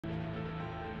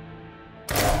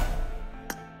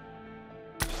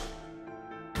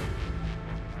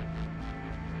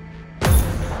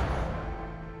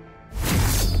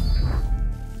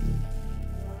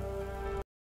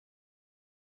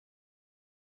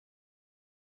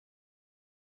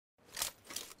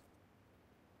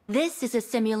This is a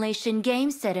simulation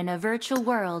game set in a virtual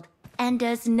world and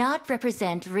does not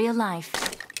represent real life.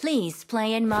 Please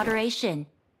play in moderation,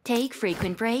 take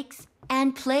frequent breaks,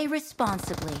 and play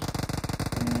responsibly.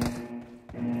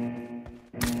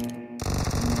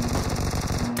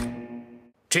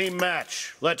 Team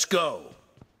match, let's go.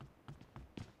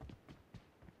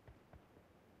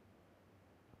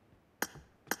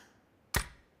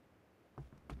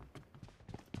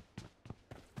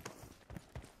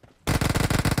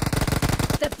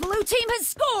 The blue team has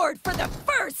scored for the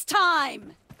first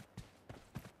time!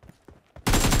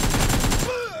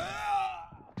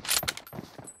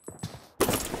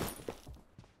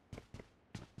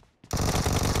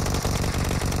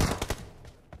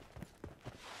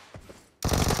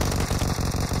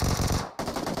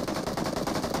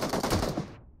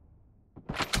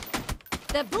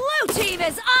 The blue team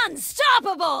is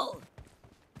unstoppable!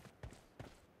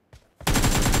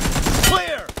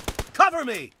 Clear! Cover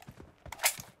me!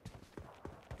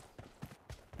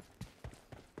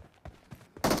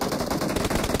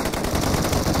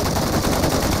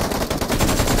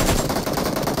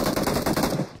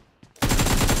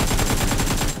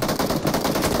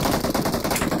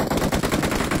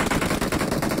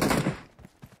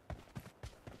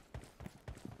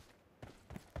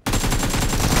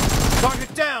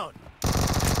 Target down!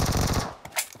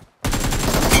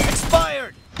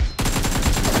 Expired!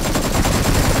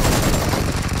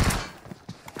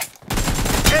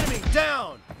 Enemy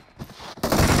down!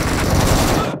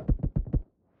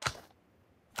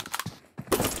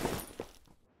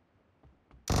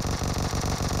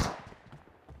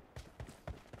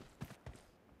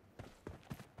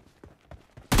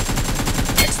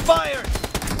 Expired!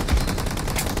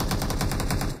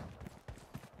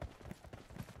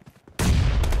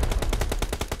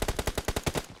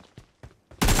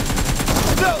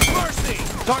 No mercy!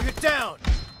 Target down!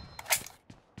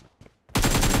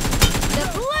 The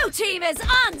blue team is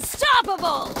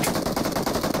unstoppable!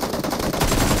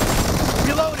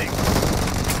 Reloading!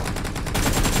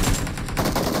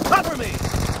 Cover me!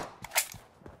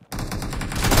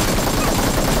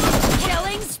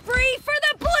 Killing spree for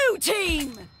the blue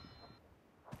team!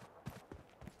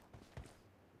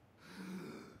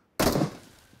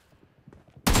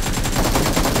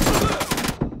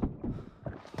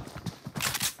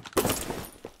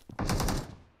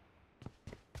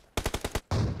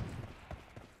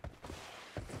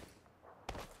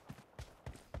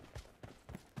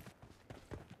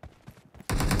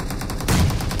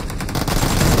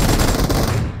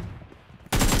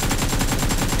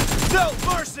 No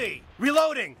mercy!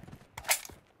 Reloading!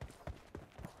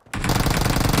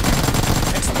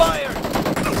 Expired!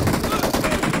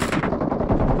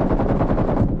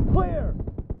 Clear!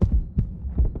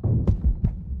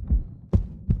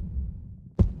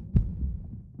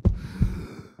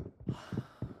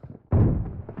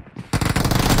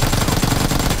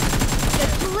 The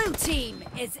blue team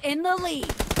is in the lead.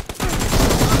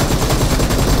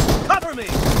 Cover me!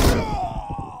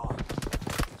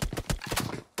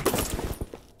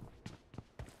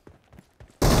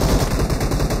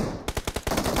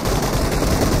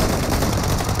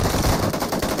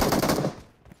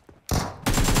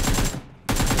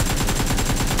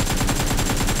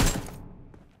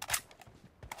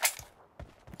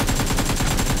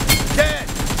 Dead!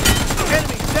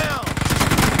 Enemy down!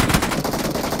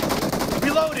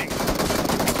 Reloading!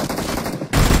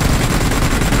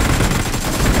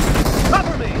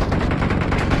 Cover me!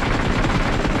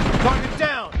 Target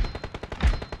down!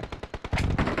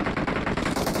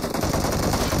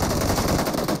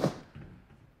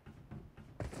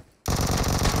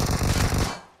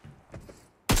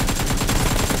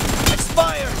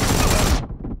 Expired!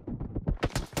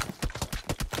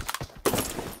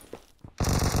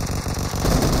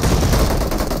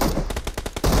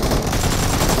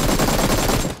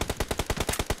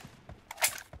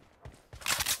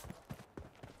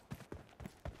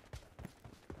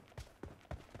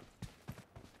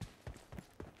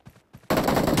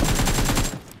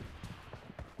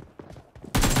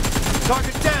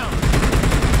 Target down!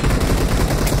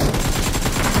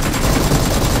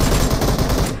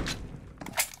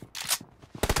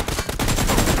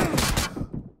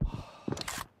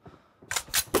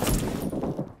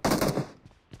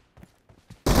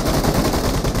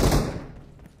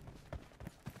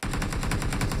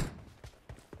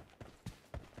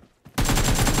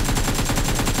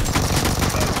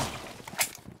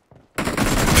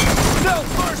 No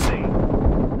mercy!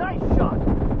 Nice shot!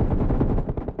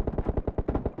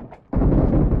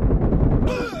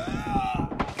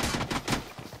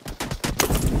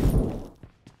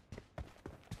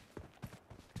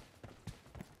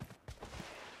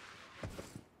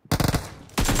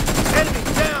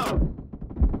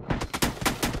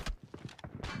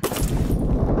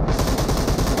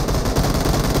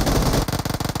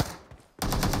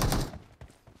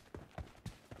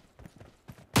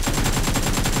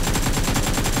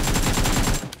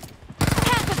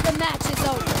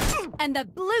 And the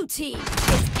blue team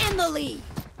is in the lead.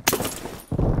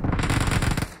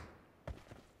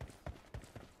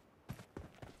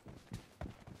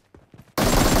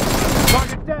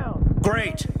 Target down!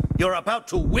 Great! You're about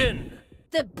to win!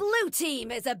 The blue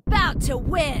team is about to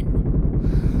win.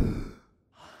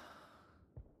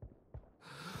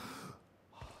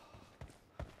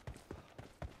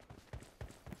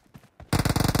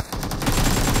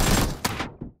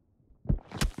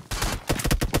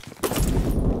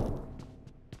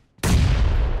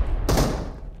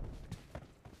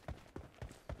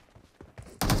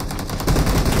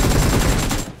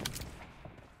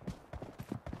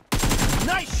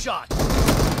 Nice shot!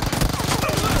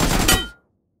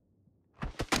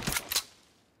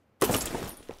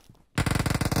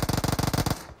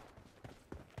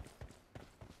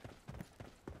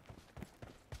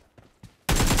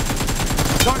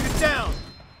 Target down!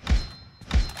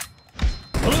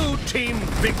 Blue team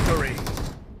victory!